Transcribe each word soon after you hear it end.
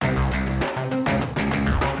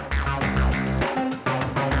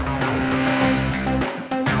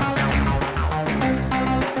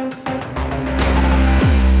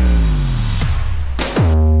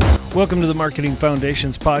Welcome to the Marketing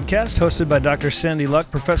Foundations podcast, hosted by Dr. Sandy Luck,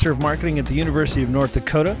 professor of marketing at the University of North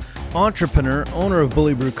Dakota, entrepreneur, owner of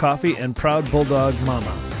Bully Brew Coffee, and proud Bulldog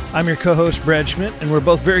mama. I'm your co-host, Brad Schmidt, and we're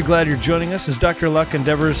both very glad you're joining us as Dr. Luck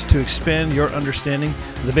endeavors to expand your understanding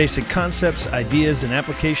of the basic concepts, ideas, and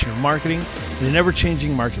application of marketing in an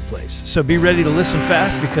ever-changing marketplace. So be ready to listen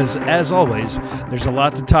fast because, as always, there's a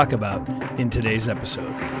lot to talk about in today's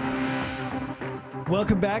episode.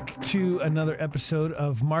 Welcome back to another episode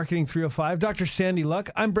of Marketing 305. Dr. Sandy Luck.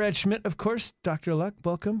 I'm Brad Schmidt, of course. Dr. Luck,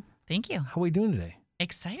 welcome. Thank you. How are we doing today?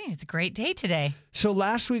 Exciting. It's a great day today. So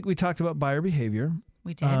last week we talked about buyer behavior.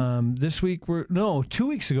 We did. This week 2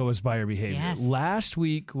 weeks ago was buyer behavior. Yes. Last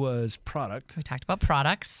week was product. We talked about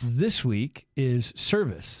products. This week is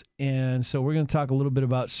service. And so we're going to talk a little bit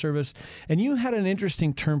about service. And you had an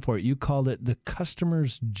interesting term for it. You called it the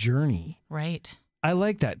customer's journey. Right. I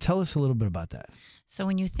like that. Tell us a little bit about that. So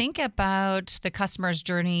when you think about the customer's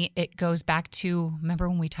journey, it goes back to, remember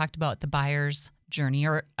when we talked about the buyer's journey,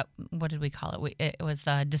 or what did we call it? It was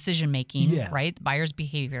the decision-making, right? The buyer's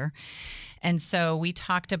behavior. And so we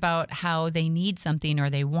talked about how they need something or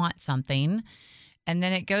they want something. And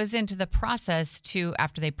then it goes into the process to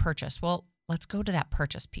after they purchase. Well, let's go to that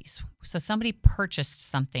purchase piece. So somebody purchased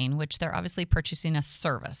something, which they're obviously purchasing a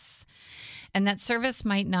service. And that service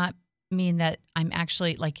might not mean that I'm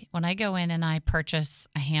actually, like when I go in and I purchase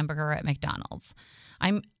a hamburger at McDonald's,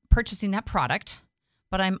 I'm purchasing that product,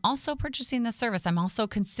 but I'm also purchasing the service. I'm also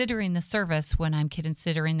considering the service when I'm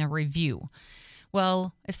considering the review.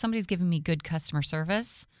 Well, if somebody's giving me good customer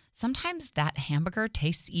service, sometimes that hamburger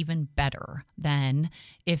tastes even better than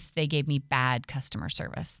if they gave me bad customer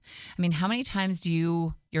service. I mean, how many times do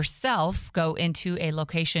you yourself go into a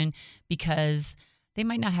location because they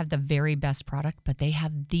might not have the very best product, but they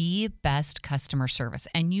have the best customer service.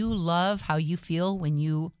 And you love how you feel when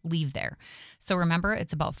you leave there. So remember,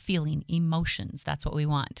 it's about feeling, emotions. That's what we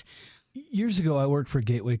want. Years ago, I worked for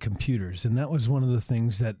Gateway Computers, and that was one of the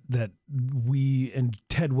things that we, and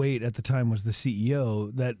Ted Waite at the time was the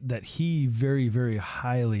CEO, that he very, very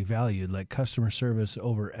highly valued, like customer service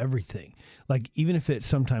over everything. Like even if it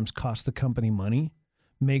sometimes cost the company money,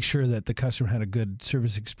 make sure that the customer had a good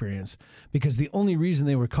service experience, because the only reason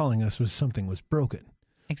they were calling us was something was broken.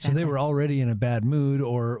 Exactly. So they were already in a bad mood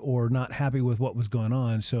or not happy with what was going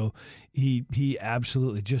on. So he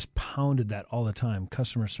absolutely just pounded that all the time.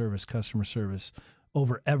 Customer service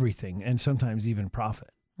over everything, and sometimes even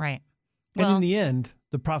profit. Right. And in the end,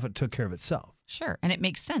 the profit took care of itself. Sure. And it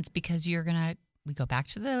makes sense because we go back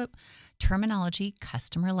to the terminology,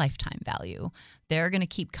 customer lifetime value. They're going to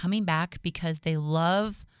keep coming back because they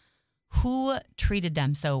love who treated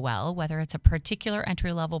them so well, whether it's a particular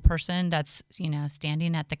entry-level person that's,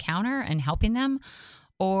 standing at the counter and helping them,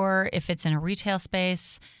 or if it's in a retail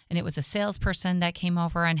space and it was a salesperson that came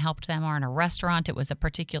over and helped them, or in a restaurant, it was a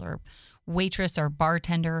particular waitress or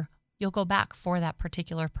bartender, you'll go back for that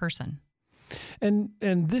particular person. And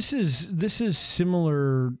this is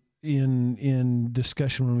similar in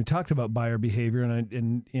discussion when we talked about buyer behavior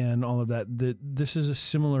and all of that. This is a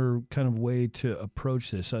similar kind of way to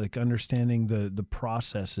approach this, like understanding the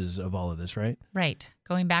processes of all of this, right? Right.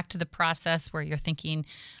 Going back to the process where you're thinking,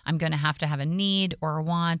 I'm going to have a need or a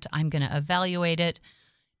want. I'm going to evaluate it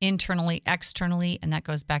internally, externally, and that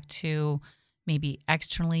goes back to maybe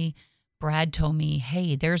externally. Brad told me,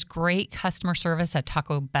 hey, there's great customer service at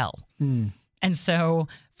Taco Bell. And so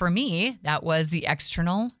for me, that was the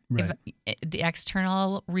external, right. The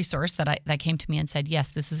external resource that came to me and said,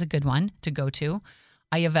 yes, this is a good one to go to.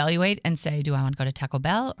 I evaluate and say, do I want to go to Taco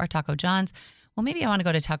Bell or Taco John's? Well, maybe I want to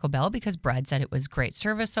go to Taco Bell because Brad said it was great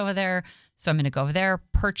service over there. So I'm going to go over there,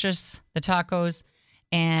 purchase the tacos,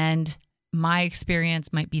 and my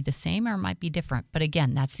experience might be the same or might be different. But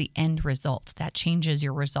again, that's the end result. That changes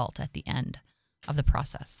your result at the end of the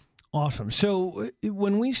process. Awesome. So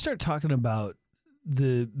when we start talking about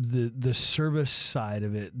the service side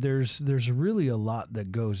of it, there's really a lot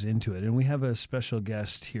that goes into it. And we have a special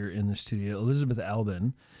guest here in the studio, Elizabeth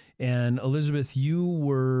Albin. And Elizabeth, you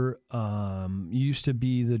were you used to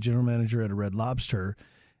be the general manager at a Red Lobster.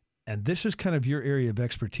 And this was kind of your area of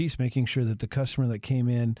expertise, making sure that the customer that came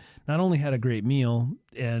in not only had a great meal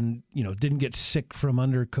and, didn't get sick from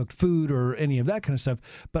undercooked food or any of that kind of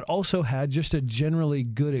stuff, but also had just a generally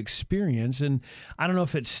good experience. And I don't know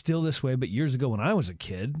if it's still this way, but years ago when I was a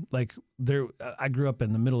kid, I grew up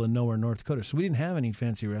in the middle of nowhere, North Dakota, so we didn't have any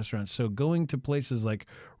fancy restaurants. So going to places like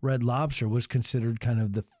Red Lobster was considered kind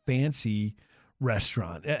of the fancy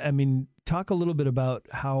restaurant. I mean, talk a little bit about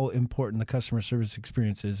how important the customer service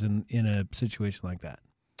experience is in a situation like that.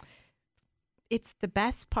 It's the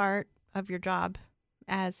best part of your job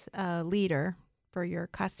as a leader for your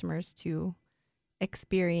customers to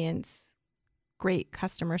experience great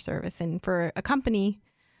customer service. And for a company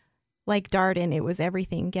like Darden, it was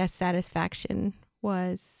everything. Guest satisfaction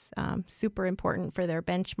was super important for their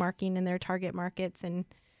benchmarking and their target markets. And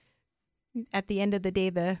at the end of the day,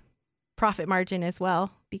 the profit margin as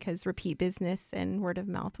well, because repeat business and word of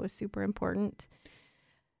mouth was super important.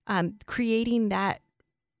 Creating that,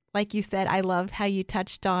 like you said, I love how you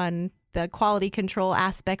touched on the quality control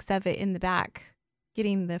aspects of it in the back,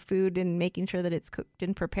 getting the food and making sure that it's cooked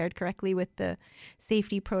and prepared correctly with the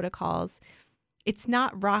safety protocols. It's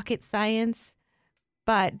not rocket science,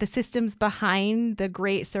 but the systems behind the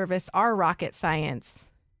great service are rocket science.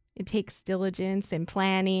 It takes diligence and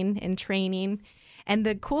planning and training. And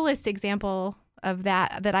the coolest example of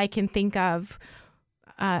that I can think of,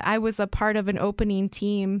 I was a part of an opening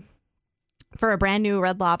team for a brand new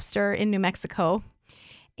Red Lobster in New Mexico.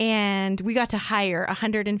 And we got to hire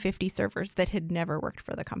 150 servers that had never worked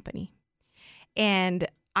for the company. And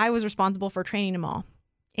I was responsible for training them all.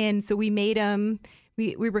 And so we made them,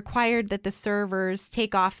 we required that the servers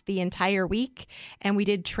take off the entire week. And we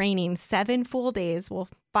did training 7 full days,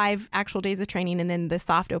 5 actual days of training, and then the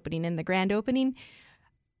soft opening and the grand opening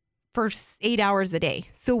for 8 hours a day.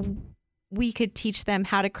 So we could teach them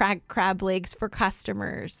how to crack crab legs for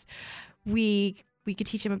customers. We could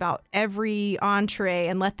teach them about every entree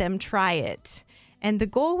and let them try it. And the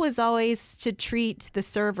goal was always to treat the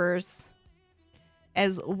servers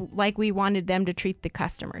as like we wanted them to treat the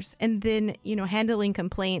customers. And then, handling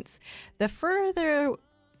complaints, the further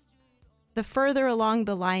along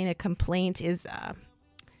the line a complaint is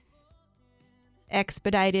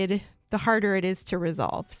expedited, the harder it is to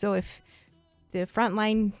resolve. So if the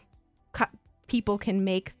frontline people can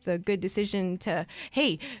make the good decision to,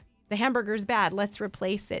 hey, the hamburger's bad, let's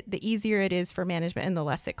replace it, the easier it is for management and the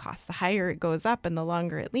less it costs. The higher it goes up and the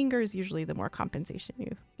longer it lingers, usually the more compensation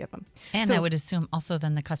you give them. And I would assume also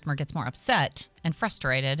then the customer gets more upset and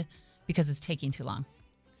frustrated because it's taking too long.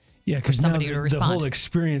 Yeah, because now the whole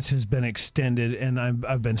experience has been extended, and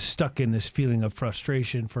I've been stuck in this feeling of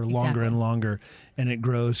frustration for longer and longer, and it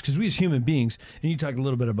grows. Because we as human beings, and you talked a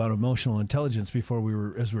little bit about emotional intelligence before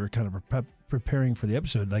as we were kind of preparing for the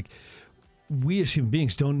episode, like, we as human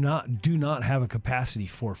beings do not have a capacity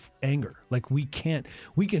for anger. Like we can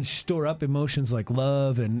store up emotions like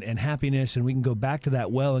love and happiness, and we can go back to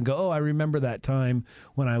that well and go, oh, I remember that time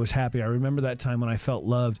when I was happy. I remember that time when I felt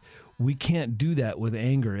loved. We can't do that with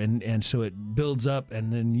anger, and so it builds up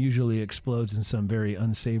and then usually explodes in some very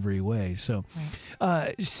unsavory way. So,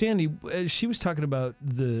 Sandy, she was talking about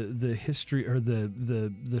the history or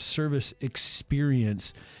the service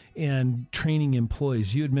experience and training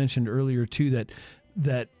employees. You had mentioned earlier too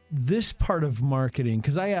that this part of marketing,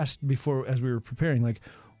 because I asked before as we were preparing, like,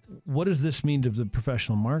 what does this mean to the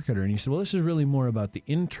professional marketer? And you said, well, this is really more about the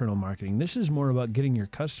internal marketing. This is more about getting your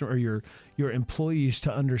customer or your employees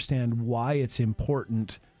to understand why it's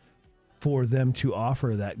important for them to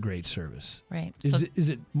offer that great service. Right. Is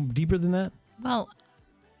it deeper than that? Well,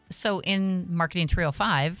 so in Marketing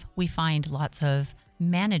 305, we find lots of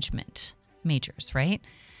management majors, right?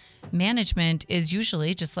 Management is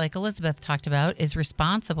usually, just like Elizabeth talked about, is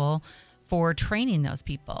responsible for training those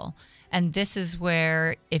people. And this is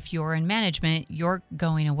where, if you're in management, you're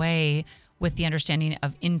going away with the understanding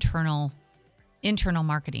of internal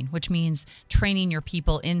marketing, which means training your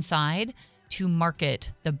people inside to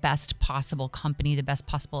market the best possible company, the best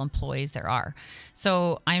possible employees there are.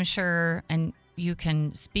 So I'm sure, and you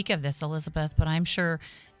can speak of this, Elizabeth, but I'm sure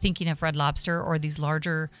thinking of Red Lobster or these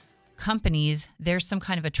larger companies, there's some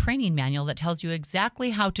kind of a training manual that tells you exactly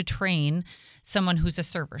how to train someone who's a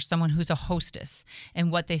server, someone who's a hostess,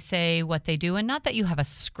 and what they say, what they do. And not that you have a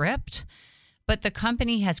script, but the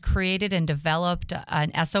company has created and developed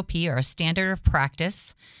an SOP or a standard of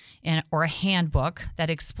practice or a handbook that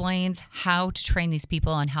explains how to train these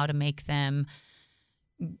people and how to make them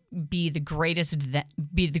be the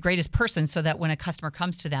greatest person, so that when a customer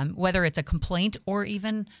comes to them, whether it's a complaint or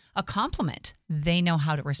even a compliment, they know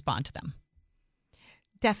how to respond to them.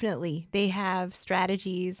 Definitely. They have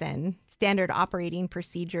strategies and standard operating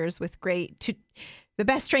procedures with the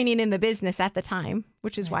best training in the business at the time,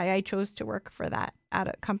 which is why I chose to work for that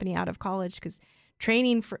company out of college, because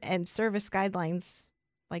training and service guidelines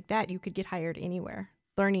like that, you could get hired anywhere,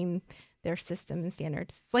 learning their system and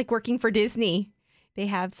standards. It's like working for Disney. They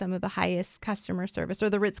have some of the highest customer service, or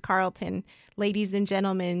the Ritz-Carlton, ladies and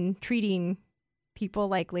gentlemen, treating people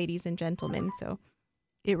like ladies and gentlemen. So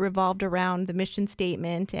it revolved around the mission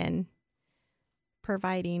statement and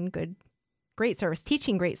providing great service,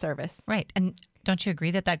 teaching great service. Right. And Don't you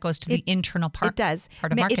agree that goes to the internal part? It does.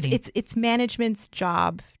 Part of marketing. It's management's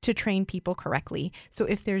job to train people correctly. So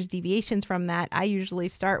if there's deviations from that, I usually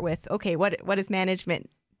start with, okay, what has management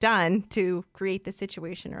done to create the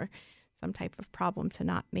situation or some type of problem to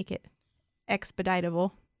not make it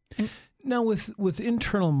expeditable? Now, with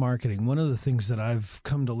internal marketing, one of the things that I've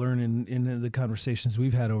come to learn in the conversations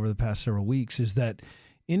we've had over the past several weeks is that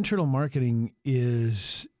internal marketing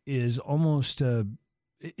is almost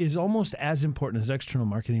as important as external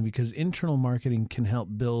marketing, because internal marketing can help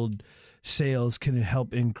build sales, can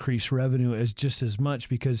help increase revenue just as much.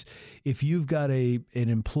 Because if you've got an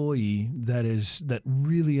employee that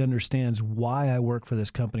really understands why I work for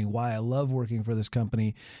this company, why I love working for this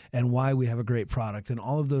company, and why we have a great product, and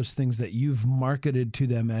all of those things that you've marketed to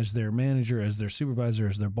them as their manager, as their supervisor,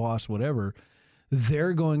 as their boss, whatever,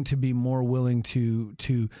 they're going to be more willing to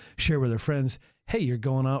share with their friends, hey, you're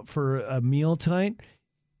going out for a meal tonight?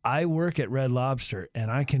 I work at Red Lobster, and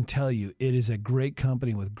I can tell you it is a great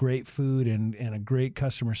company with great food and a great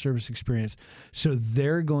customer service experience. So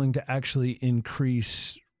they're going to actually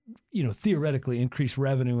increase, theoretically increase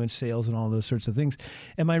revenue and sales and all those sorts of things.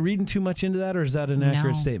 Am I reading too much into that, or is that an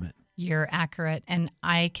accurate statement? You're accurate. And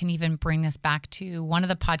I can even bring this back to one of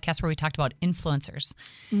the podcasts where we talked about influencers.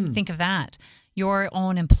 Think of that. Your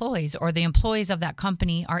own employees or the employees of that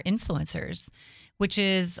company are influencers, which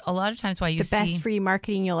is a lot of times why you see the best free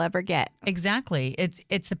marketing you'll ever get. Exactly.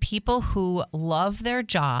 It's the people who love their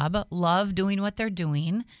job, love doing what they're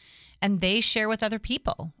doing, and they share with other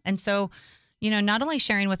people. And so, not only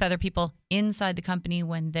sharing with other people inside the company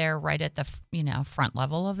when they're right at the, front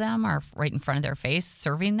level of them or right in front of their face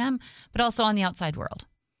serving them, but also on the outside world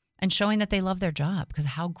and showing that they love their job, because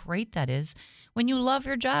how great that is when you love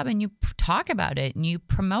your job and you talk about it and you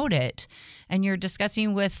promote it and you're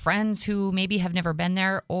discussing with friends who maybe have never been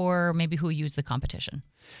there or maybe who use the competition.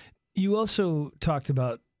 You also talked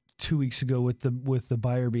about 2 weeks ago with the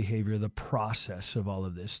buyer behavior, the process of all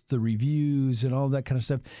of this, the reviews and all that kind of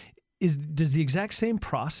stuff. Does the exact same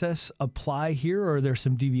process apply here, or are there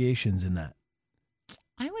some deviations in that?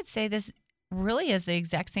 I would say this really is the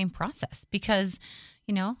exact same process, because,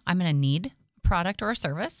 I'm going to need a product or a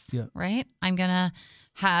service, right? I'm going to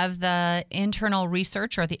have the internal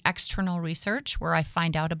research or the external research where I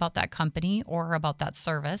find out about that company or about that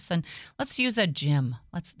service. And let's use a gym.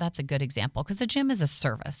 That's a good example, because a gym is a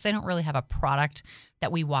service. They don't really have a product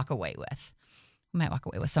that we walk away with. We might walk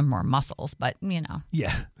away with some more muscles, but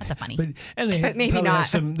that's a funny. But maybe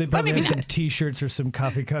not. They probably have some T-shirts or some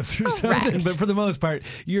coffee cups or something. But for the most part,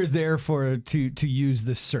 you're there to use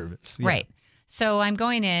this service, right? So I'm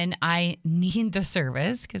going in. I need the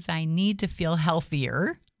service because I need to feel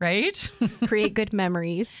healthier, right? Create good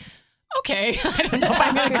memories. Okay, I don't know if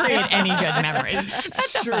I'm going to create any good memories.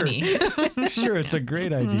 That's funny. Sure, it's a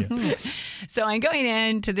great idea. So I'm going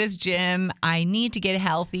into this gym. I need to get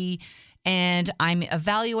healthy. And I'm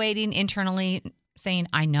evaluating internally, saying,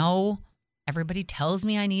 I know everybody tells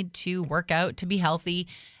me I need to work out to be healthy.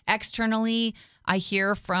 Externally, I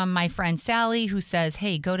hear from my friend Sally, who says,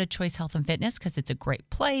 hey, go to Choice Health and Fitness because it's a great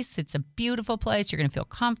place. It's a beautiful place. You're going to feel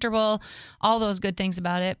comfortable. All those good things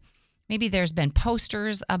about it. Maybe there's been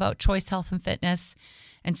posters about Choice Health and Fitness.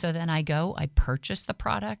 And so then I purchase the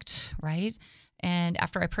product, right? And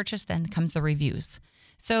after I purchase, then comes the reviews.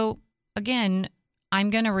 So again, I'm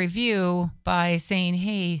going to review by saying,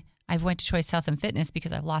 hey, I've went to Choice Health and Fitness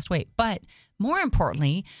because I've lost weight. But more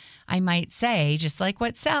importantly, I might say, just like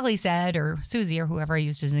what Sally said, or Susie, or whoever I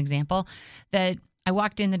used as an example, that I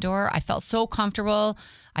walked in the door. I felt so comfortable.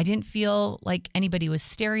 I didn't feel like anybody was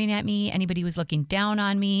staring at me. Anybody was looking down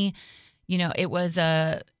on me. It was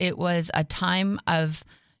a time of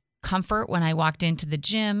comfort when I walked into the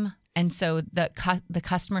gym. And so the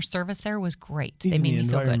customer service there was great. They made me feel good.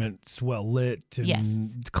 The environment's well lit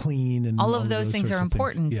and clean. And all of those things are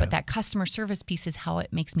important, but that customer service piece is how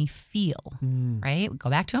it makes me feel, right? Go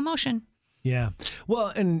back to emotion. Yeah.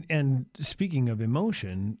 Well, and speaking of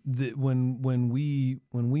emotion, when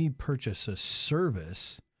we purchase a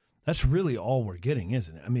service, that's really all we're getting,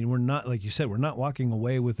 isn't it? I mean, we're not, like you said, we're not walking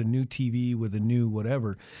away with a new TV, with a new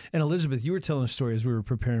whatever. And Elizabeth, you were telling a story as we were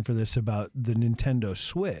preparing for this about the Nintendo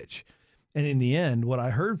Switch. And in the end, what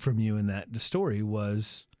I heard from you in the story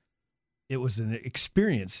was it was an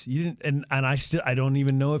experience. You didn't, and I don't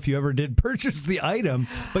even know if you ever did purchase the item,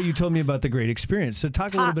 but you told me about the great experience. So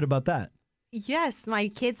talk a little bit about that. Yes, my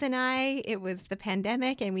kids and it was the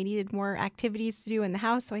pandemic and we needed more activities to do in the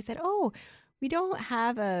house. So I said, we don't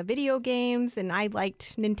have video games, and I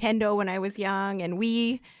liked Nintendo when I was young, and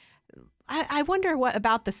I wonder what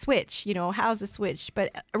about the switch, how's the switch?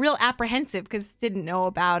 But real apprehensive because didn't know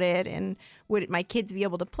about it. And would my kids be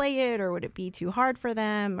able to play it, or would it be too hard for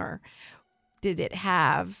them? Or did it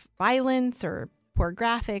have violence or poor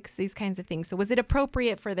graphics, these kinds of things? So was it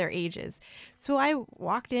appropriate for their ages? So I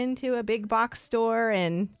walked into a big box store,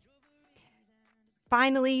 and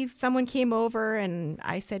finally someone came over, and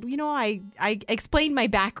I said, I explained my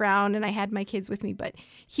background, and I had my kids with me, but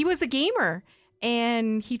he was a gamer.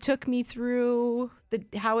 And he took me through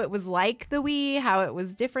how it was like the Wii, how it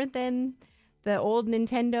was different than the old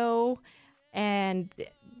Nintendo. And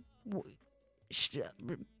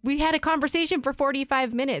we had a conversation for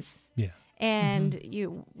 45 minutes. Yeah. And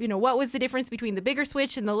what was the difference between the bigger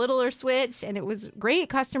Switch and the littler Switch? And it was great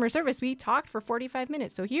customer service. We talked for 45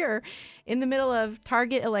 minutes. So here in the middle of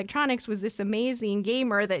Target Electronics was this amazing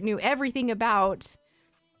gamer that knew everything about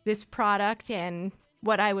this product and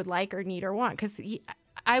what I would like or need or want. Because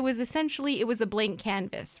it was a blank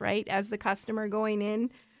canvas, right? As the customer going in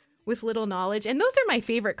with little knowledge. And those are my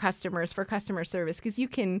favorite customers for customer service, because you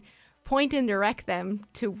can point and direct them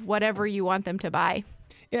to whatever you want them to buy.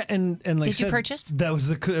 Yeah, and like did you purchase? That was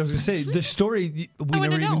I was going to say the story. We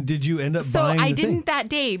never even did. You end up so buying? So I the didn't thing? That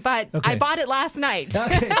day, but okay. I bought it last night.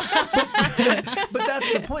 Okay. but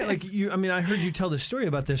that's the point. Like I heard you tell the story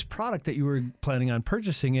about this product that you were planning on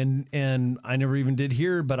purchasing, and I never even did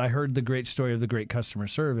hear, but I heard the great story of the great customer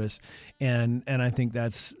service, and I think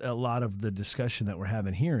that's a lot of the discussion that we're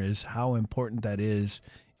having here is how important that is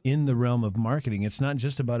in the realm of marketing. It's not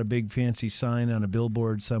just about a big fancy sign on a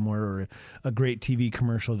billboard somewhere or a great TV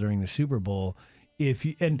commercial during the Super Bowl.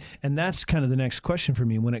 And that's kind of the next question for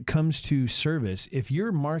me when it comes to service. If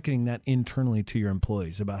you're marketing that internally to your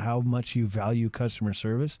employees about how much you value customer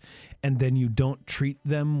service, and then you don't treat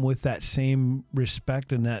them with that same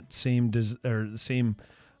respect and that same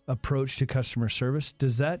approach to customer service,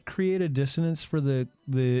 does that create a dissonance for the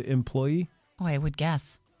employee? Oh, I would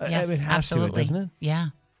guess. Yes, it has absolutely. to, doesn't it? Yeah.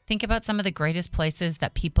 Think about some of the greatest places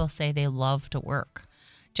that people say they love to work.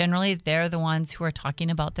 Generally, they're the ones who are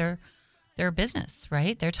talking about their business,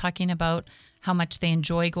 right? They're talking about how much they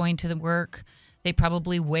enjoy going to the work. They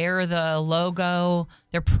probably wear the logo.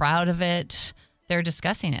 They're proud of it. They're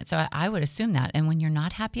discussing it. So I would assume that. And when you're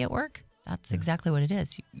not happy at work, that's exactly what it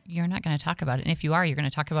is. You're not going to talk about it. And if you are, you're going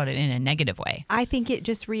to talk about it in a negative way. I think it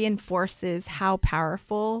just reinforces how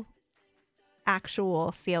powerful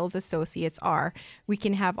actual sales associates are. We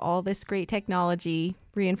can have all this great technology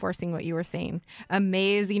reinforcing what you were saying,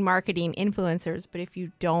 amazing marketing, influencers, but if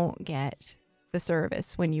you don't get the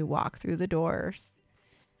service when you walk through the doors,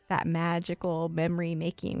 that magical memory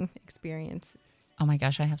making experience. Oh my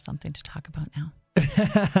gosh, I have something to talk about now.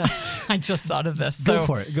 I just thought of this. Go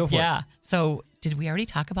for it. Yeah. So did we already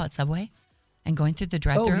talk about Subway? And going through the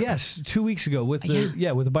drive-thru? Oh, yes. 2 weeks ago with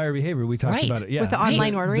with the buyer behavior, we talked about it. Yeah. With the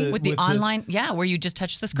online ordering? With the online, where you just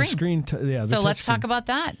touch the screen. So let's talk about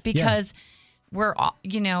that because we're,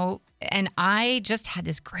 and I just had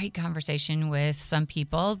this great conversation with some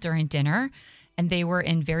people during dinner, and they were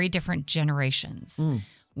in very different generations.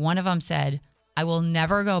 One of them said, I will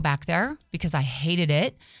never go back there because I hated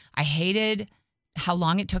it. I hated how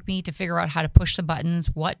long it took me to figure out how to push the buttons,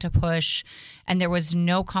 what to push. And there was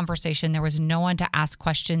no conversation. There was no one to ask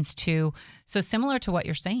questions to. So similar to what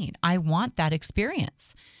you're saying, I want that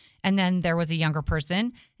experience. And then there was a younger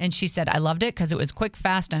person, and she said, I loved it because it was quick,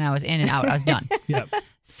 fast, and I was in and out. I was done. Yep.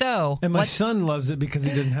 So, and my son loves it because he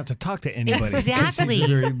doesn't have to talk to anybody. Exactly. He's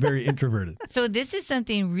very, very introverted. So this is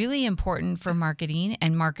something really important for marketing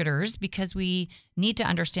and marketers because we need to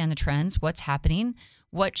understand the trends, what's happening,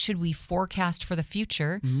 what should we forecast for the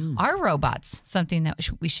future. Are robots something that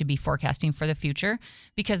we should be forecasting for the future?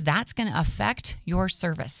 Because that's going to affect your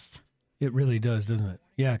service. It really does, doesn't it?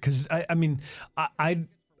 Yeah, because I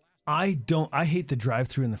hate the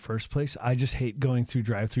drive-thru in the first place. I just hate going through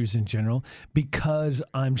drive-thrus in general because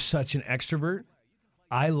I'm such an extrovert.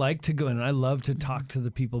 I like to go in and I love to talk to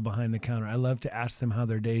the people behind the counter. I love to ask them how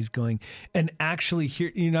their day's going and actually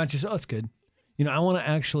hear, not just, oh, it's good. I want to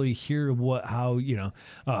actually hear oh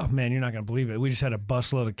man, you're not going to believe it. We just had a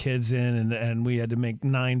busload of kids in and we had to make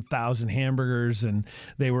 9,000 hamburgers and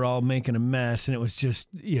they were all making a mess. And it was just,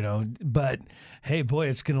 but hey, boy,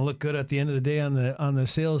 it's going to look good at the end of the day on the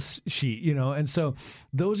sales sheet, And so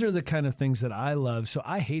those are the kind of things that I love. So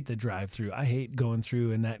I hate the drive-thru. I hate going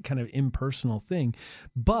through and that kind of impersonal thing.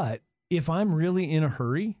 But if I'm really in a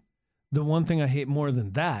hurry, the one thing I hate more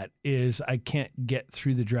than that is I can't get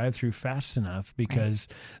through the drive-thru fast enough because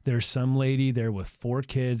there's some lady there with 4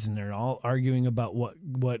 kids and they're all arguing about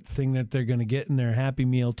what thing that they're going to get in their Happy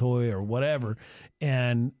Meal toy or whatever.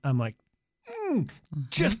 And I'm like,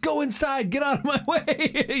 just go inside, get out of my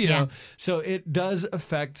way. you know, so it does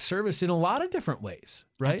affect service in a lot of different ways,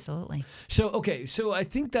 right? Absolutely. So I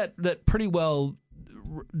think that pretty well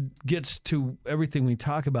gets to everything we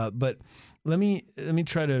talk about. But let me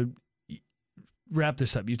try to wrap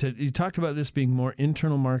this up. You talked about this being more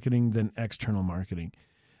internal marketing than external marketing.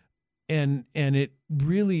 And it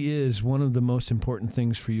really is one of the most important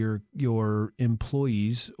things for your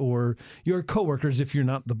employees or your coworkers, if you're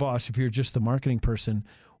not the boss, if you're just the marketing person,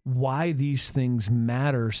 why these things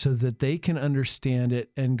matter so that they can understand it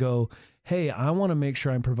and go, hey, I want to make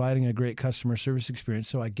sure I'm providing a great customer service experience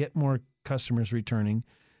so I get more customers returning,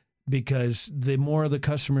 because the more the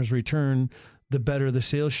customers return, the better the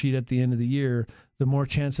sales sheet at the end of the year, the more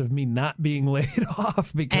chance of me not being laid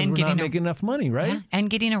off because we're not making enough money, right? Yeah, and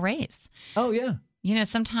getting a raise. Oh, yeah. You know,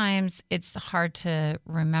 sometimes it's hard to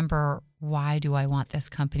remember, why do I want this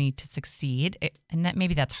company to succeed? And that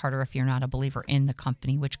maybe that's harder if you're not a believer in the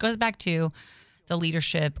company, which goes back to the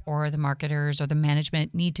leadership or the marketers or the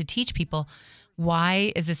management need to teach people,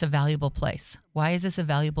 why is this a valuable place? Why is this a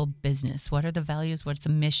valuable business? What are the values? What's the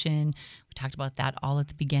mission? We talked about that all at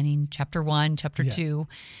the beginning, chapter 1, chapter 2.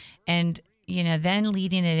 And, you know, then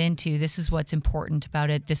leading it into, this is what's important about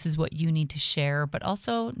it. This is what you need to share, but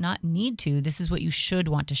also not need to. This is what you should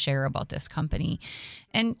want to share about this company.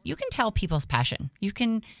 And you can tell people's passion. You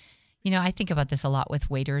can, you know, I think about this a lot with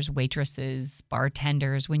waiters, waitresses,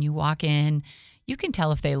 bartenders. When you walk in, you can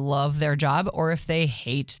tell if they love their job or if they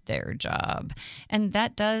hate their job. And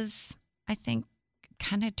that does, I think,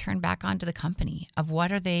 kind of turn back onto the company of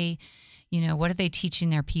what are they, you know, what are they teaching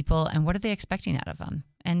their people and what are they expecting out of them?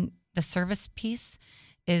 And the service piece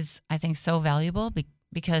is, I think, so valuable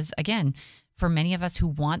because, again, for many of us who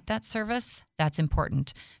want that service, that's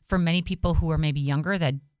important. For many people who are maybe younger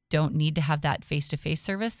that don't need to have that face-to-face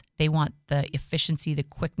service, they want the efficiency, the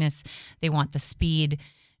quickness, they want the speed.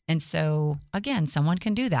 And so, again, someone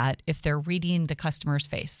can do that if they're reading the customer's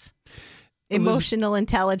face. Emotional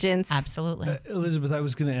intelligence. Absolutely. Elizabeth, I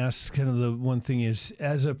was going to ask, kind of the one thing is,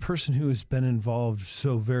 as a person who has been involved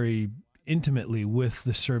so very intimately with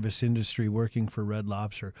the service industry, working for Red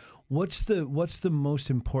Lobster, what's the most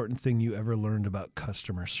important thing you ever learned about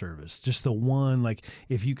customer service? Just the one, like,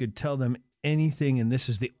 if you could tell them anything and this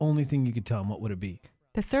is the only thing you could tell them, what would it be?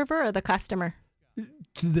 The server or the customer?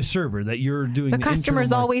 The server that you're doing. The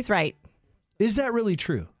customer's always right. Is that really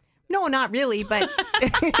true? No, not really, but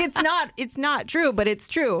it's not true, but it's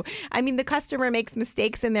true. I mean, the customer makes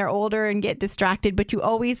mistakes and they're older and get distracted, but you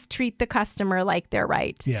always treat the customer like they're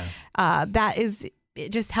right. Yeah.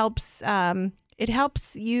 It just helps. It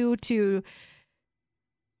helps you to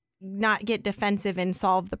not get defensive and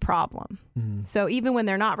solve the problem. Mm. So even when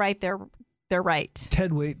they're not right, they're right.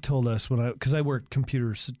 Ted Waite told us because I worked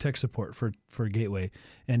computer tech support for Gateway,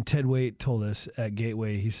 and Ted Waite told us at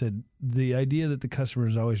Gateway, he said, the idea that the customer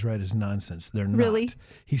is always right is nonsense. They're not. Really?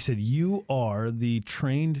 He said, you are the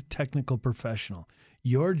trained technical professional.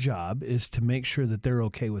 Your job is to make sure that they're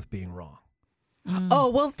okay with being wrong. Mm. Oh,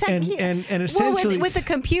 well, and essentially with the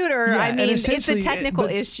computer, yeah, I mean, it's a technical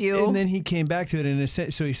issue. And then he came back to it, and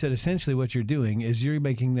so he said, essentially what you're doing is you're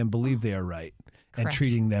making them believe they are right. Correct. And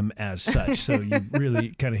treating them as such. So you really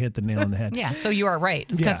kind of hit the nail on the head. Yeah, so you are right.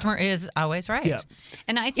 The customer is always right. Yeah.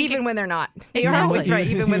 And I think even when they're not. Exactly. You're always right,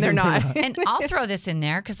 even when they're not. And I'll throw this in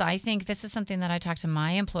there because I think this is something that I talk to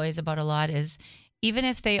my employees about a lot is even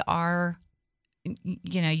if they are,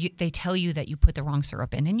 you know, they tell you that you put the wrong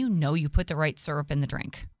syrup in and you know you put the right syrup in the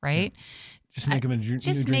drink, right? Yeah. Just make them a new drink.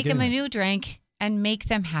 Just make them a new drink. And make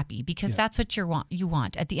them happy because that's what you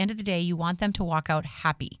want. At the end of the day, you want them to walk out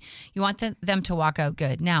happy. You want them to walk out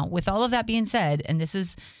good. Now, with all of that being said, and this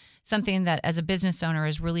is something that as a business owner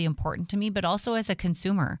is really important to me, but also as a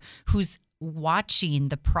consumer who's watching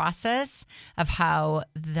the process of how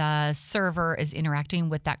the server is interacting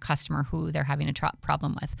with that customer who they're having a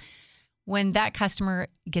problem with. When that customer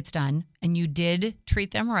gets done and you did treat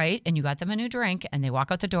them right and you got them a new drink and they walk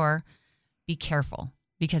out the door, be careful.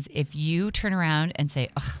 Because if you turn around and say,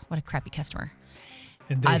 ugh, what a crappy customer.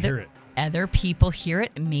 And they hear it. Other people hear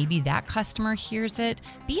it. Maybe that customer hears it.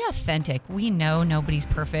 Be authentic. We know nobody's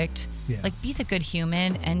perfect. Yeah. Like, be the good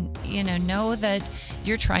human and, you know that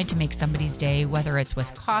you're trying to make somebody's day, whether it's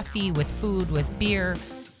with coffee, with food, with beer,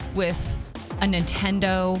 with a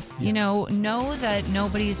Nintendo. Yeah. You know that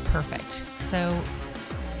nobody's perfect. So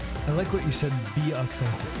I like what you said, be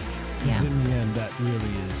authentic. Because in the end, that really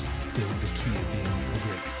is the key to being a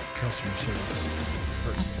great customer service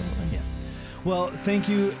person. Absolutely. Yeah. Well, thank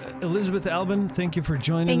you, Elizabeth Albin. Thank you for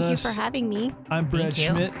joining us. Thank you for having me. I'm Brad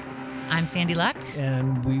Schmidt. I'm Sandy Luck.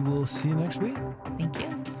 And we will see you next week. Thank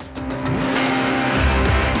you.